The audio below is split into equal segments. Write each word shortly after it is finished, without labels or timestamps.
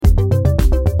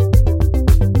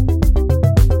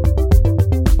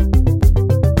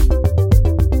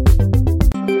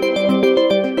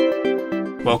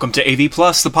Welcome to AV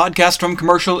Plus, the podcast from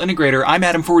Commercial Integrator. I'm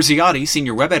Adam Forziati,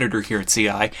 Senior Web Editor here at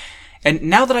CI. And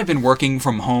now that I've been working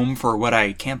from home for what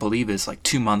I can't believe is like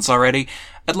 2 months already,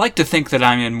 I'd like to think that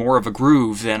I'm in more of a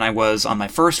groove than I was on my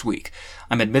first week.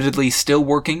 I'm admittedly still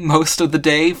working most of the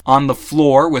day on the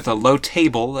floor with a low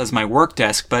table as my work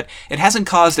desk, but it hasn't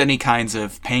caused any kinds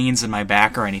of pains in my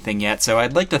back or anything yet, so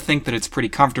I'd like to think that it's pretty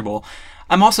comfortable.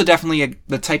 I'm also definitely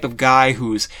the type of guy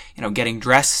who's, getting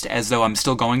dressed as though I'm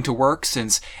still going to work,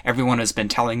 since everyone has been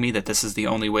telling me that this is the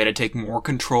only way to take more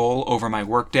control over my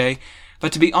workday.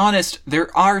 But to be honest,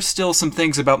 there are still some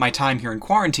things about my time here in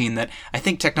quarantine that I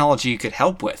think technology could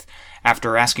help with.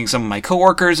 After asking some of my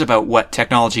coworkers about what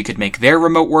technology could make their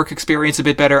remote work experience a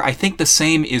bit better, I think the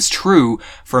same is true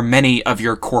for many of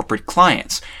your corporate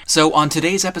clients. So on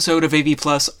today's episode of AV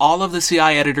Plus, all of the CI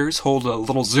editors hold a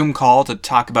little Zoom call to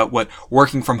talk about what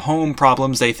working from home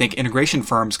problems they think integration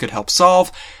firms could help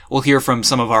solve. We'll hear from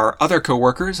some of our other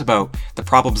coworkers about the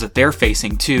problems that they're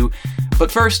facing too.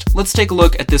 But first, let's take a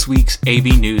look at this week's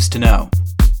AV News to Know.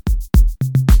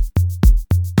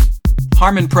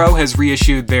 Harman Pro has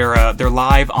reissued their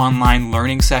live online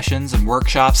learning sessions and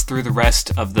workshops through the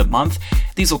rest of the month.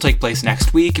 These will take place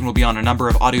next week and will be on a number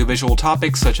of audiovisual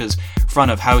topics such as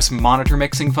front-of-house monitor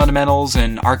mixing fundamentals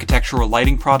and architectural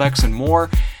lighting products and more.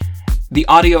 The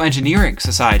Audio Engineering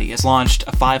Society has launched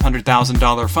a $500,000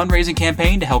 fundraising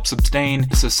campaign to help sustain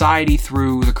the society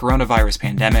through the coronavirus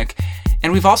pandemic.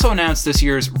 And we've also announced this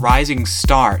year's Rising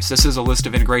Stars. This is a list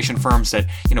of integration firms that,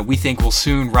 we think will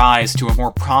soon rise to a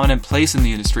more prominent place in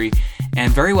the industry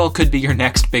and very well could be your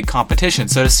next big competition.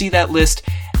 So to see that list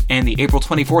and the April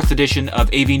 24th edition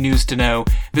of AV News to Know,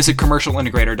 visit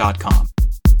commercialintegrator.com.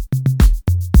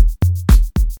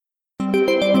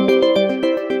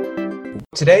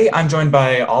 Today, I'm joined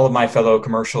by all of my fellow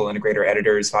Commercial Integrator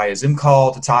editors via Zoom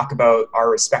call to talk about our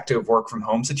respective work from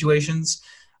home situations.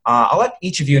 I'll let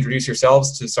each of you introduce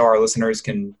yourselves so our listeners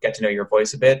can get to know your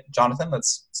voice a bit. Jonathan,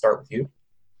 let's start with you.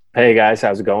 Hey guys,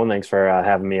 how's it going? Thanks for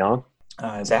having me on.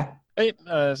 Zach. Hey,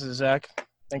 this is Zach.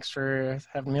 Thanks for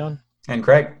having me on. And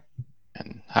Craig.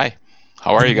 And hi,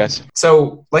 how are you guys?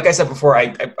 So, like I said before,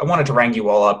 I wanted to wrangle you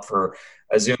all up for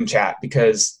a Zoom chat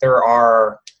because there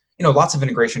are, lots of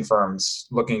integration firms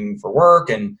looking for work,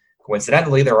 and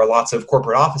coincidentally, there are lots of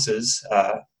corporate offices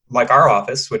like our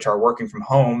office, which are working from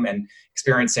home and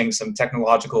experiencing some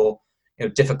technological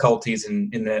difficulties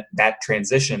in that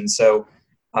transition. So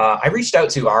I reached out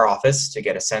to our office to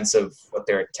get a sense of what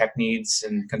their tech needs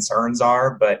and concerns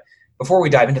are. But before we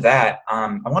dive into that,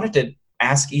 I wanted to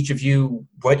ask each of you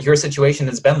what your situation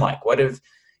has been like. What have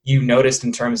you noticed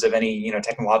in terms of any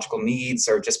technological needs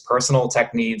or just personal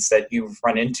tech needs that you've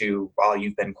run into while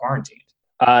you've been quarantined?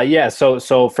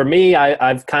 So for me,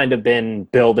 I've kind of been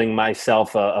building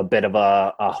myself a bit of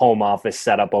a home office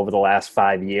setup over the last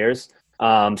 5 years.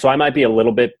 So I might be a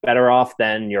little bit better off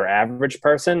than your average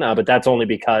person, but that's only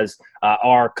because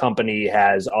our company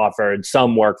has offered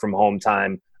some work from home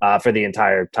time for the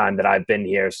entire time that I've been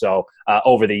here. So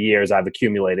over the years, I've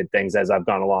accumulated things as I've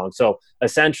gone along. So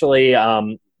essentially,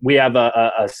 we have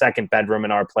a second bedroom in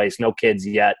our place, no kids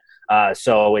yet.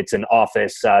 So it's an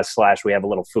office / we have a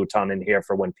little futon in here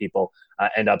for when people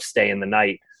end up staying the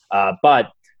night.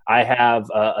 But I have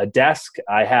a desk.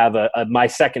 I have my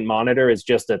second monitor is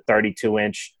just a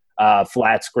 32-inch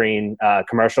flat screen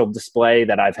commercial display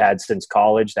that I've had since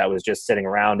college that was just sitting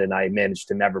around and I managed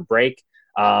to never break.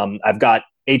 I've got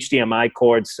HDMI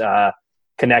cords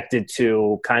connected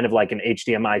to kind of like an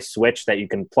HDMI switch that you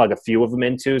can plug a few of them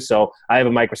into. So I have a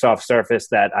Microsoft Surface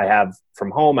that I have from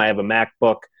home. I have a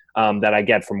MacBook that I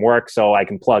get from work, so I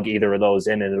can plug either of those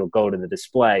in and it'll go to the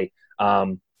display.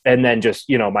 And then just,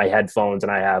 my headphones,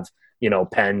 and I have,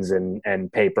 pens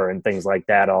and paper and things like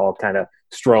that all kind of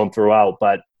strewn throughout.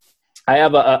 But I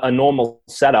have a normal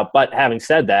setup. But having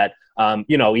said that,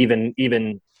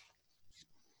 even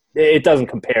it doesn't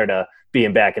compare to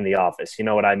being back in the office. You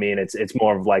know what I mean? It's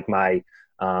more of like my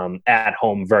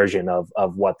at-home version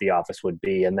of what the office would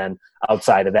be. And then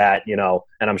outside of that, and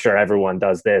I'm sure everyone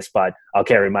does this, but I'll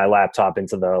carry my laptop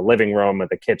into the living room or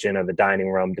the kitchen or the dining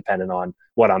room, depending on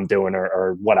what I'm doing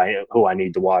or who I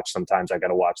need to watch. Sometimes I got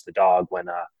to watch the dog when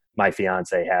my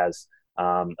fiance has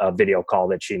a video call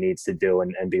that she needs to do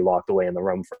and be locked away in the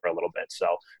room for a little bit.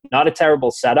 So not a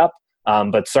terrible setup,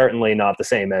 but certainly not the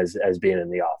same as being in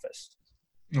the office.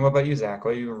 And what about you, Zach?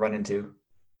 What do you run into?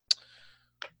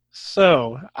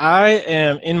 So I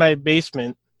am in my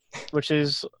basement, which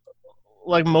is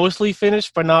like mostly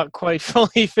finished, but not quite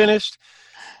fully finished,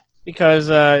 because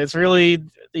it's really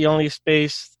the only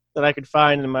space that I could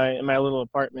find in my little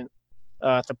apartment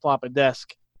to plop a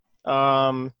desk.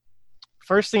 For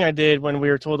first thing I did when we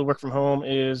were told to work from home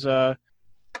is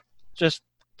just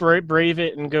brave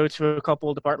it and go to a couple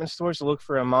of department stores to look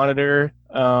for a monitor,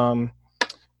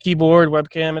 keyboard,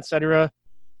 webcam, etc.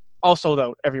 All sold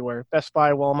out everywhere. Best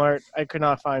Buy, Walmart. I could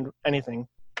not find anything.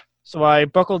 So I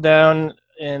buckled down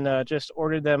and just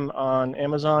ordered them on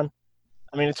Amazon.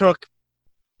 I mean, it took,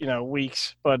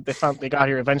 weeks, but they got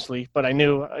here eventually. But I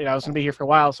knew I was going to be here for a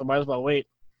while, so might as well wait.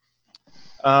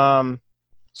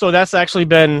 So that's actually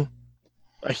been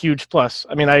a huge plus.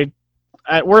 I mean,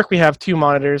 at work we have 2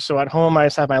 monitors, so at home I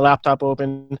just have my laptop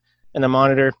open and a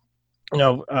monitor,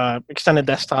 extended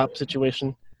desktop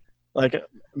situation, like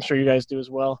I'm sure you guys do as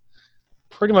well.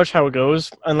 Pretty much how it goes.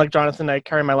 Unlike Jonathan, I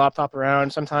carry my laptop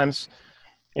around. Sometimes,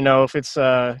 if it's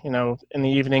in the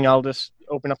evening, I'll just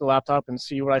open up the laptop and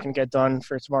see what I can get done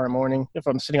for tomorrow morning if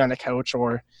I'm sitting on the couch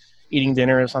or eating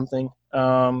dinner or something.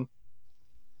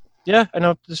 Yeah, I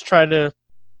know. Just try to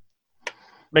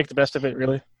make the best of it,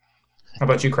 really. How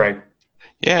about you, Craig?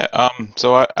 Yeah,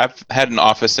 so I've had an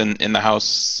office in the house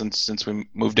since we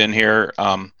moved in here.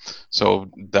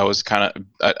 So that was kind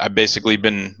of I've basically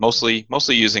been mostly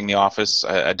using the office.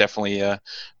 I definitely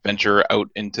venture out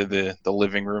into the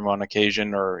living room on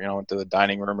occasion, or into the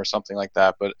dining room or something like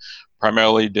that. But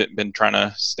primarily been trying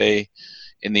to stay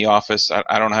in the office.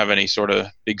 I don't have any sort of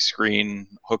big screen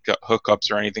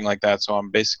hookups or anything like that. So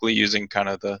I'm basically using kind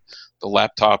of the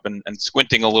laptop and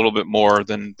squinting a little bit more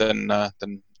than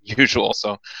usual.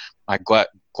 So my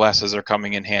glasses are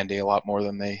coming in handy a lot more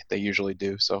than they usually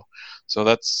do. So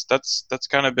that's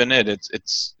kind of been it.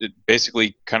 It's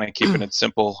basically kind of keeping it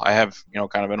simple. I have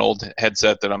kind of an old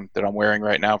headset that I'm wearing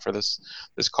right now for this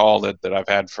call that I've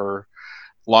had for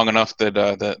long enough that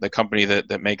the company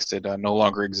that makes it no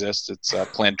longer exists. It's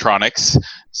Plantronics.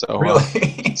 So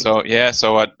really? So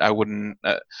I wouldn't.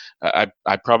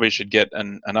 I probably should get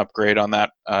an upgrade on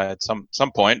that at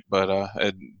some point, but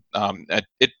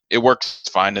it works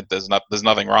fine. There's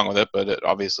nothing wrong with it, but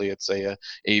obviously it's a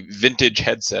vintage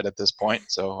headset at this point.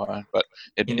 So, but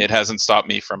it hasn't stopped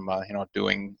me from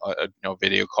doing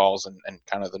video calls and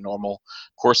kind of the normal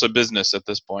course of business at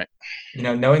this point.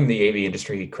 Knowing the AV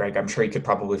industry, Craig, I'm sure you could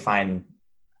probably find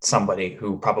somebody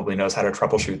who probably knows how to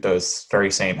troubleshoot those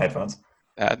very same headphones.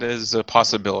 That is a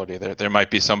possibility. There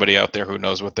might be somebody out there who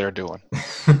knows what they're doing.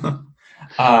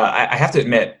 I have to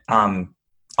admit,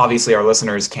 obviously our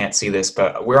listeners can't see this,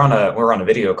 but we're on a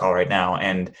video call right now,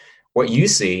 and what you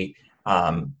see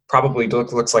probably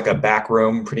looks like a back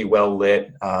room, pretty well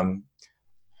lit.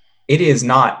 It is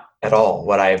not at all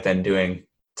what I have been doing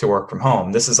to work from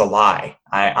home. This is a lie.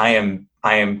 I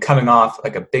am coming off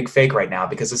like a big fake right now,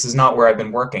 because this is not where I've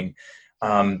been working.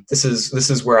 This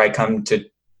is where I come to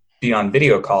be on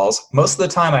video calls. Most of the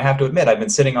time, I have to admit, I've been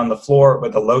sitting on the floor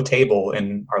with a low table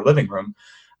in our living room.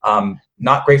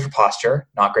 Not great for posture,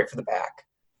 not great for the back.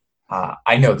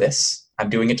 I know this. I'm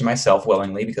doing it to myself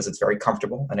willingly because it's very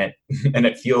comfortable, and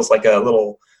it feels like a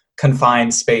little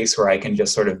confined space where I can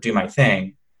just sort of do my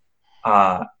thing.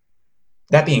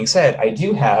 That being said, I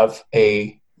do have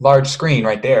a large screen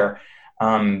right there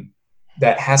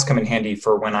that has come in handy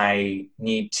for when I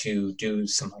need to do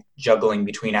some juggling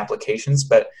between applications.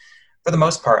 But for the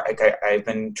most part, I've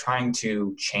been trying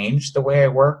to change the way I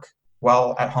work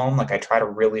while at home. I try to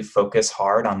really focus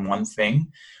hard on one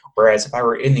thing. Whereas if I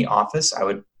were in the office,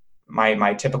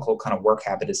 my typical kind of work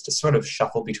habit is to sort of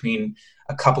shuffle between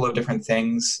a couple of different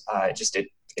things.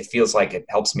 It feels like it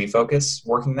helps me focus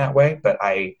working that way, but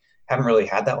I haven't really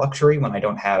had that luxury when I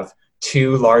don't have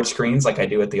 2 large screens like I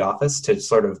do at the office to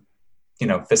sort of,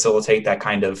 facilitate that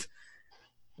kind of,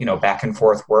 back and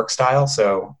forth work style.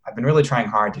 So I've been really trying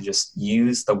hard to just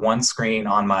use the one screen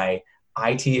on my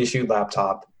IT issued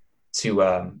laptop to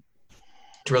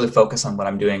really focus on what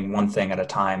I'm doing, one thing at a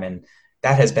time. And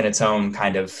that has been its own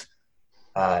kind of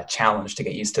challenge to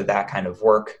get used to that kind of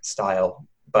work style.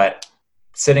 But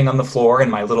sitting on the floor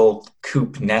in my little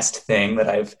coop nest thing that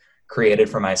I've created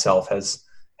for myself has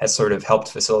sort of helped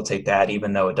facilitate that,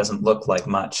 even though it doesn't look like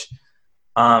much.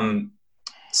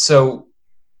 So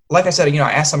like I said,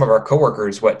 I asked some of our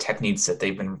coworkers what tech needs that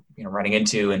they've been running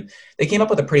into, and they came up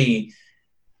with a pretty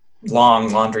long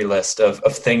laundry list of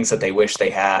things that they wish they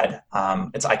had.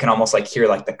 I can almost hear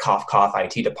the cough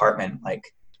IT department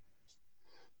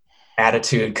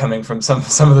attitude coming from some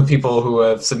of the people who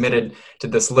have submitted to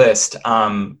this list.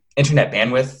 Internet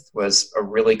bandwidth was a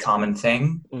really common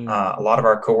thing. A lot of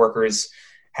our coworkers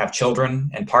have children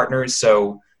and partners,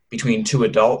 so between 2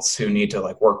 adults who need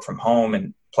to work from home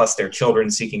and plus their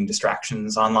children seeking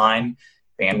distractions online,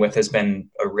 bandwidth has been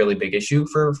a really big issue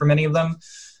for many of them.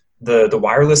 The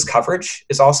wireless coverage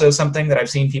is also something that I've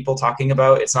seen people talking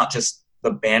about. It's not just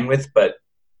the bandwidth, but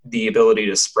the ability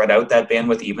to spread out that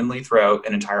bandwidth evenly throughout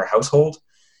an entire household,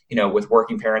 with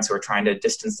working parents who are trying to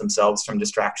distance themselves from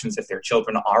distractions if their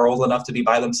children are old enough to be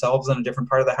by themselves in a different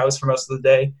part of the house for most of the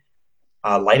day.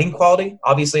 Lighting quality,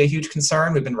 obviously a huge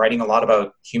concern. We've been writing a lot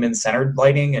about human-centered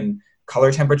lighting and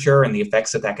color temperature and the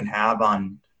effects that can have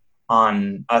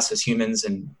on us as humans,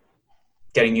 and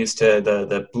getting used to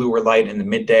the bluer light in the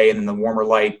midday and then the warmer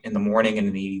light in the morning and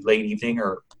in the late evening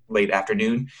or late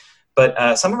afternoon.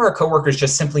 But some of our coworkers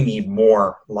just simply need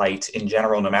more light in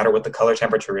general, no matter what the color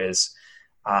temperature is,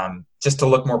 just to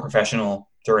look more professional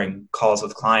during calls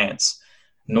with clients.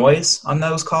 Noise on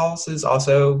those calls is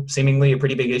also seemingly a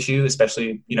pretty big issue,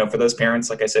 especially, for those parents,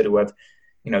 like I said, who have,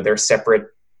 their separate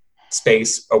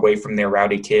space away from their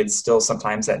rowdy kids. Still,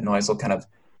 sometimes that noise will kind of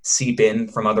seep in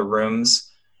from other rooms.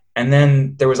 And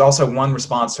then there was also one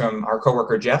response from our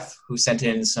coworker, Jeff, who sent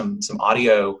in some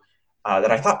audio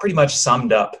that I thought pretty much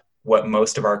summed up what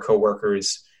most of our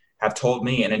coworkers have told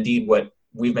me, and indeed what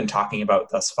we've been talking about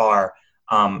thus far.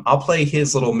 I'll play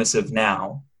his little missive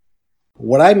now.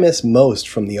 What I miss most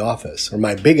from the office, or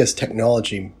my biggest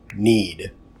technology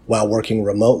need while working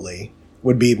remotely,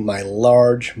 would be my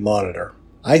large monitor.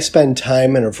 I spend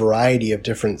time in a variety of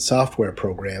different software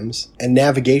programs, and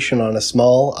navigation on a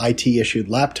small IT-issued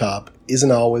laptop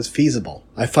isn't always feasible.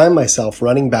 I find myself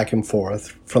running back and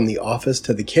forth from the office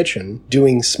to the kitchen,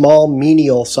 doing small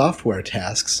menial software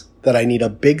tasks that I need a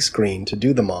big screen to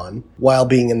do them on, while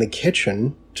being in the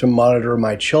kitchen to monitor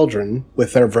my children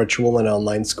with their virtual and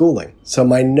online schooling. So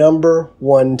my number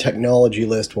one technology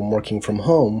list when working from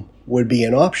home would be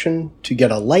an option to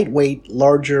get a lightweight,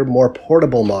 larger, more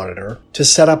portable monitor to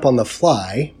set up on the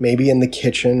fly, maybe in the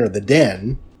kitchen or the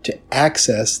den, to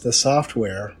access the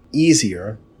software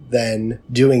easier than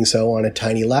doing so on a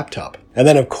tiny laptop. And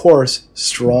then, of course,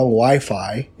 strong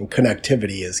Wi-Fi and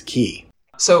connectivity is key.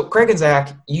 So, Craig and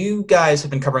Zach, you guys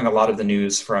have been covering a lot of the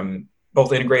news from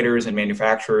both integrators and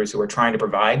manufacturers who are trying to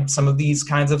provide some of these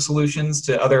kinds of solutions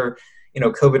to other,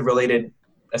 COVID-related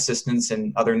assistance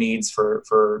and other needs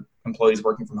for employees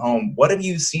working from home. What have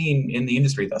you seen in the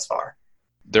industry thus far?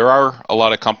 There are a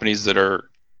lot of companies that are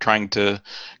trying to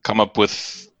come up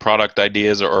with product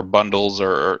ideas or bundles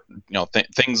or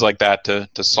things like that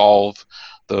to solve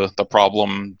the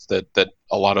problem that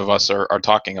a lot of us are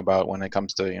talking about when it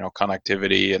comes to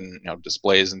connectivity and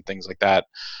displays and things like that,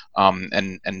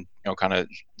 and kind of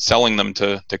selling them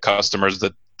to customers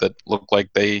that look like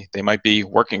they might be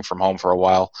working from home for a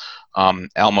while.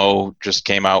 Almo just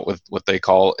came out with what they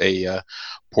call a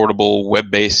portable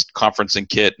web-based conferencing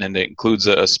kit, and it includes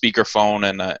a speakerphone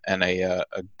and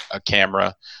a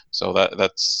camera. So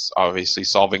that's obviously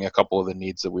solving a couple of the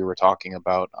needs that we were talking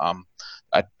about.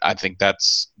 I think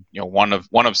that's one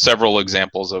of several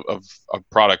examples of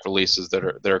product releases that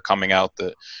are coming out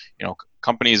that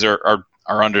companies are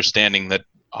understanding that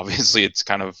obviously it's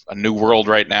kind of a new world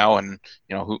right now, and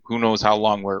who knows how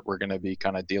long we're going to be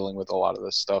kind of dealing with a lot of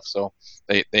this stuff. So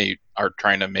they are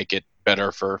trying to make it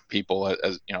better for people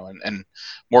as and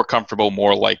more comfortable,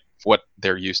 more like what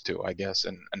they're used to, I guess,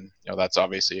 and that's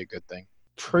obviously a good thing.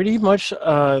 Pretty much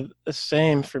the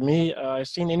same for me. I've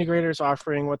seen integrators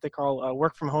offering what they call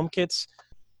work from home kits,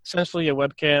 essentially a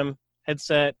webcam,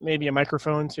 headset, maybe a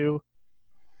microphone too.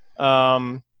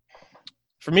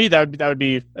 For me, that would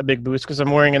be a big boost because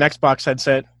I'm wearing an Xbox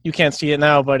headset. You can't see it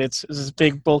now, but it's this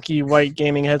big, bulky, white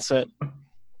gaming headset.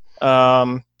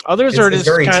 Others are just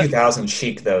very 2000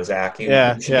 chic, though, Zach. You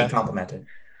should be complimented.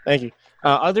 Thank you.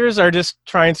 Others are just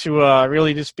trying to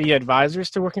really just be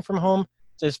advisors to working from home,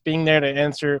 just being there to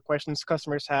answer questions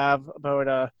customers have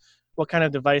about what kind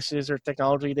of devices or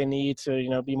technology they need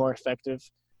to be more effective.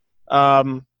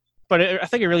 But I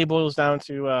think it really boils down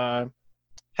to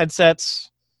headsets,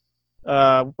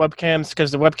 webcams,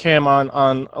 because the webcam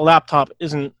on a laptop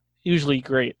isn't usually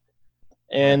great,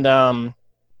 and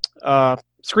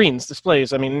screens,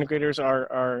 displays. I mean, integrators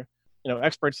are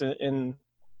experts in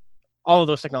all of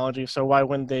those technologies. So why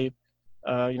wouldn't they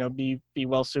be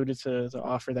well suited to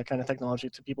offer that kind of technology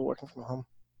to people working from home?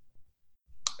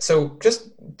 So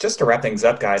just to wrap things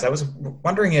up, guys, I was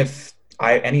wondering if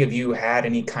any of you had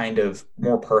any kind of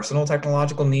more personal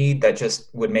technological need that just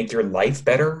would make your life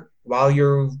better while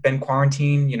you've been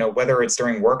quarantined, whether it's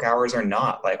during work hours or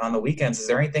not, like on the weekends. Is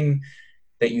there anything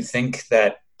that you think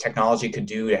that technology could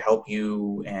do to help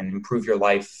you and improve your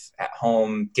life at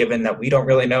home, given that we don't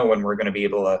really know when we're going to be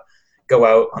able to go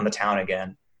out on the town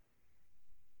again?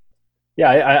 Yeah,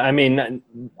 I mean,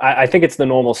 I think it's the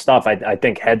normal stuff. I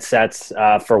think headsets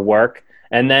for work.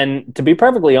 And then, to be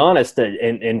perfectly honest,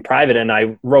 in private, and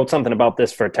I wrote something about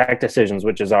this for Tech Decisions,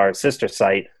 which is our sister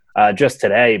site, just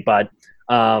today, but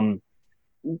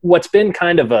what's been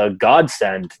kind of a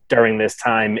godsend during this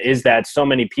time is that so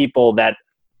many people that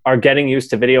are getting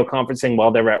used to video conferencing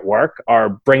while they're at work are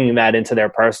bringing that into their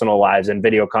personal lives and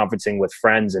video conferencing with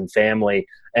friends and family.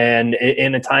 And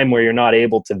in a time where you're not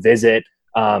able to visit,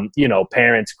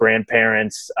 parents,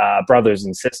 grandparents, brothers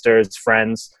and sisters,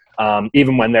 friends,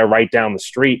 even when they're right down the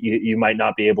street, you might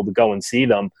not be able to go and see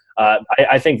them.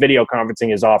 I think video conferencing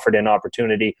has offered an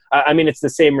opportunity. I mean, it's the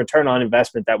same return on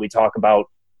investment that we talk about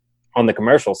on the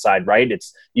commercial side, right?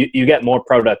 It's you get more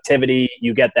productivity,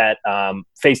 you get that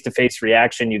face-to-face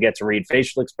reaction, you get to read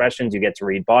facial expressions, you get to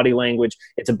read body language.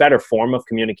 It's a better form of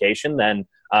communication than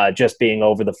just being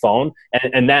over the phone,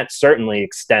 and that certainly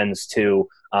extends to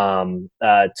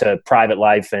private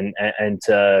life and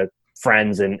to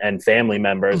friends and family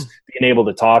members. Being able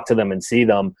to talk to them and see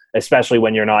them, especially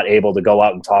when you're not able to go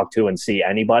out and talk to and see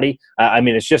anybody. I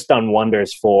mean, it's just done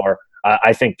wonders for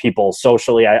I think people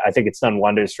socially. I think it's done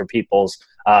wonders for people's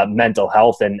mental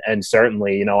health, and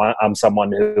certainly, I'm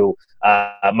someone who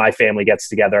my family gets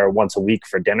together once a week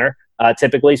for dinner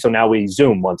typically. So now we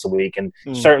Zoom once a week, and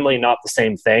certainly not the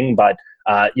same thing. But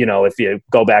if you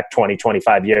go back 20,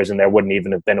 25 years, and there wouldn't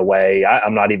even have been a way.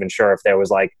 I'm not even sure if there was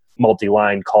like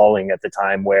multi-line calling at the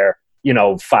time where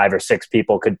 5 or 6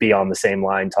 people could be on the same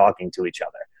line talking to each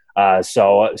other.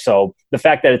 So the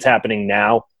fact that it's happening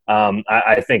now,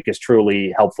 I think is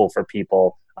truly helpful for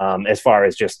people as far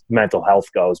as just mental health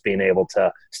goes, being able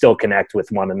to still connect with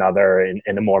one another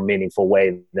in a more meaningful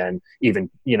way than even,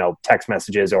 text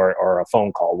messages or a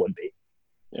phone call would be.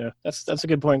 Yeah, that's a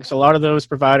good point. Because a lot of those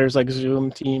providers like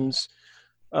Zoom, Teams,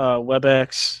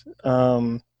 WebEx,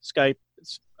 Skype,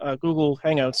 Google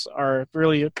Hangouts are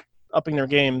really upping their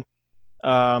game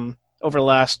over the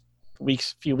last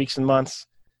few weeks and months.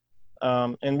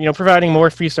 And providing more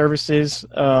free services,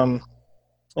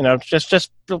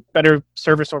 just better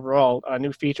service overall.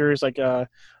 New features like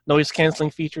noise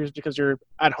canceling features because you're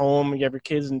at home, you have your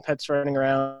kids and pets running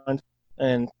around,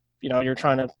 and you're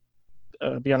trying to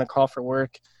be on a call for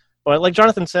work. But like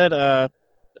Jonathan said,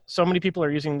 so many people are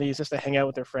using these just to hang out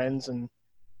with their friends and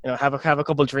have a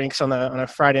couple drinks on a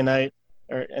Friday night,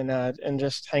 and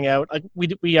just hang out. Like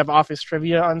we have office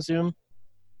trivia on Zoom.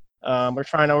 We're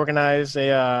trying to organize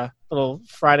a little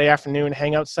Friday afternoon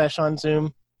hangout session on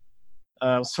Zoom.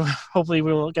 So hopefully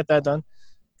we will get that done.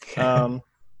 But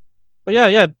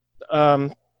yeah.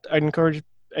 I'd encourage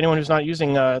anyone who's not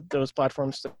using those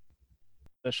platforms to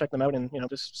check them out and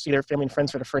just see their family and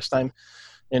friends for the first time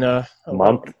in a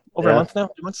month. Over a month now,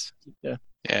 2 months. Yeah.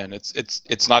 Yeah, and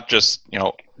it's not just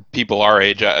people our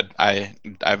age. I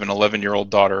have an 11-year-old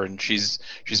daughter, and she's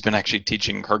been actually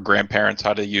teaching her grandparents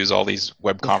how to use all these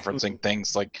web conferencing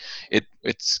things. Like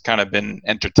it's kind of been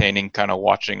entertaining, kind of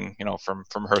watching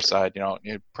from her side.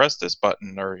 You press this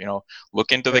button, or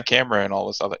look into the camera and all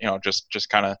this other. Just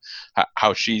kind of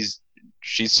how she's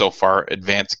so far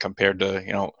advanced compared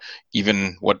to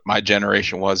even what my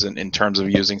generation was in terms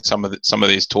of using some of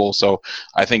these tools. So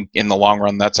I think in the long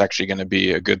run that's actually going to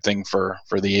be a good thing for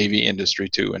the AV industry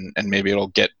too, and maybe it'll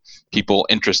get people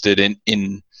interested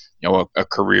in a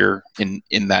career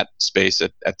in that space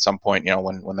at some point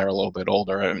when they're a little bit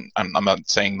older. And I'm not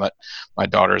saying that my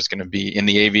daughter is going to be in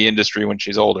the AV industry when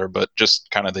she's older, but just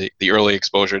kind of the early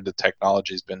exposure to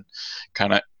technology has been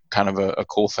kind of a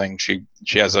cool thing. She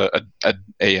has a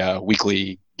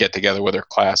weekly get together with her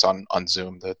class on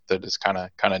Zoom that is kind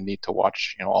of neat to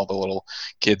watch. All the little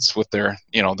kids with their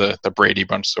the Brady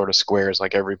Bunch sort of squares,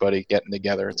 like everybody getting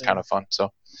together. It's kind of fun.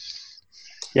 So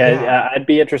yeah, I'd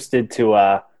be interested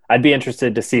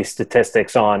to see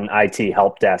statistics on IT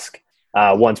help desk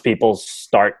once people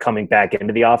start coming back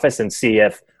into the office, and see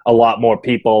if a lot more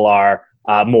people are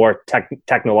more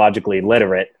technologically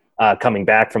literate coming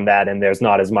back from that, and there's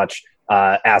not as much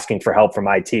asking for help from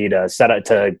IT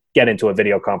to get into a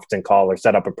video conferencing call or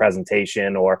set up a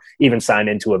presentation or even sign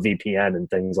into a VPN and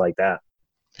things like that.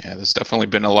 Yeah, there's definitely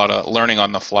been a lot of learning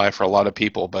on the fly for a lot of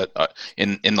people, but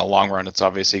in the long run, it's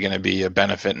obviously going to be a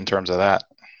benefit in terms of that.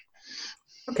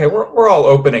 Okay, we're all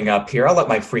opening up here. I'll let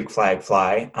my freak flag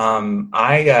fly.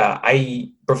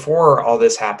 I before all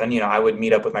this happened, I would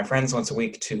meet up with my friends once a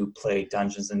week to play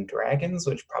Dungeons and Dragons,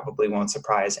 which probably won't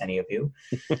surprise any of you.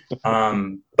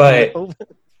 But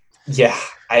yeah,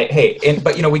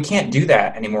 but we can't do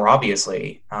that anymore,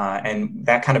 obviously, and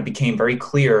that kind of became very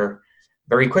clear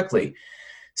very quickly.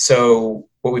 So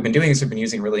what we've been doing is we've been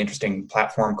using a really interesting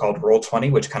platform called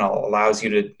Roll20, which kind of allows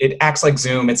you it acts like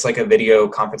Zoom. It's like a video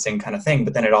conferencing kind of thing,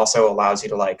 but then it also allows you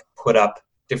to put up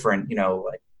different,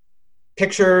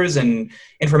 pictures and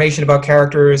information about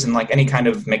characters and any kind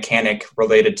of mechanic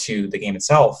related to the game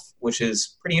itself, which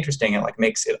is pretty interesting.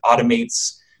 It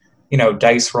automates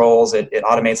dice rolls. It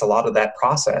automates a lot of that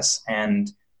process.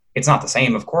 And it's not the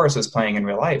same, of course, as playing in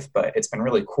real life, but it's been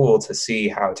really cool to see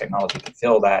how technology can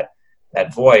fill that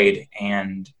void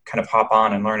and kind of hop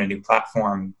on and learn a new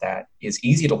platform that is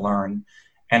easy to learn.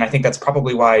 And I think that's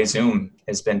probably why Zoom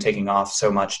has been taking off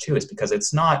so much too, is because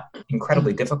it's not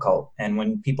incredibly difficult. And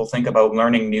when people think about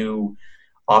learning new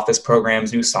Office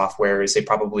programs, new softwares, they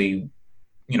probably,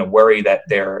 worry that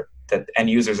that end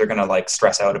users are going to like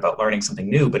stress out about learning something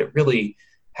new, but it really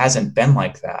hasn't been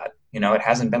like that. It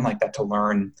hasn't been like that to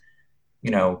learn,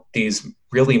 these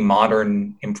really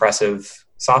modern, impressive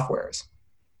softwares.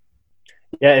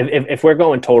 Yeah, if we're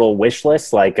going total wish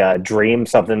list, like a dream,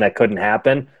 something that couldn't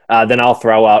happen, then I'll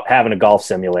throw out having a golf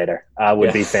simulator.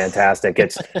 Would be fantastic.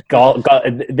 It's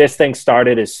this thing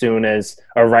started as soon as,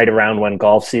 or right around when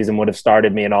golf season would have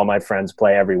started. Me and all my friends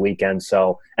play every weekend.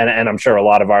 So, and I'm sure a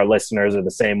lot of our listeners are the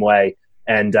same way.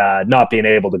 And not being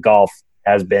able to golf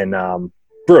has been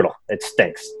brutal. It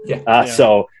stinks. Yeah.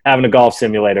 So having a golf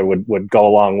simulator would go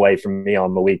a long way for me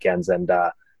on the weekends. And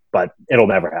but it'll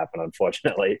never happen,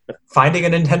 unfortunately. Finding a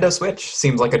Nintendo Switch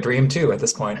seems like a dream too at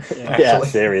this point. Yeah,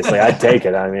 seriously, I'd take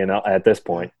it. I mean, at this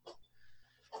point.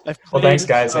 Well, thanks,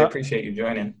 guys. I appreciate you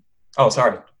joining. Oh,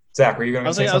 sorry, Zach, were you going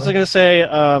to say something? I was going to say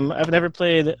I've never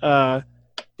played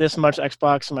this much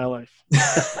Xbox in my life.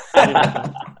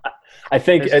 I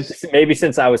think maybe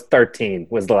since I was 13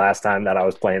 was the last time that I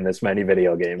was playing this many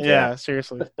video games. Yeah.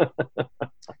 Seriously.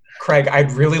 Craig,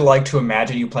 I'd really like to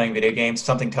imagine you playing video games.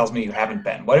 Something tells me you haven't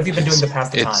been. What have you been doing to pass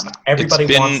the time? Everybody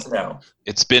wants to know.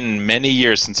 It's been many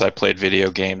years since I played video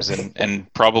games,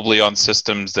 and probably on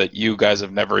systems that you guys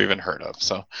have never even heard of.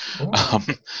 So,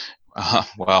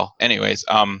 well, anyways,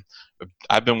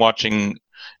 I've been watching,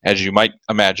 as you might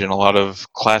imagine, a lot of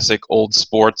classic old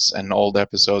sports and old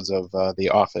episodes of The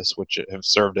Office, which have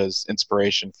served as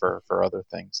inspiration for other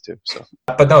things too. So,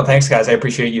 but no, thanks, guys. I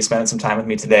appreciate you spending some time with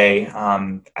me today.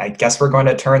 I guess we're going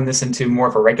to turn this into more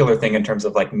of a regular thing in terms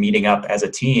of like meeting up as a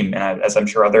team, and as I'm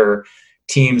sure other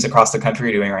teams across the country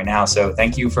are doing right now. So,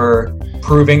 thank you for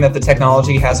proving that the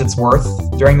technology has its worth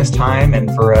during this time,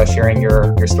 and for sharing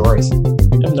your stories.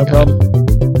 No problem.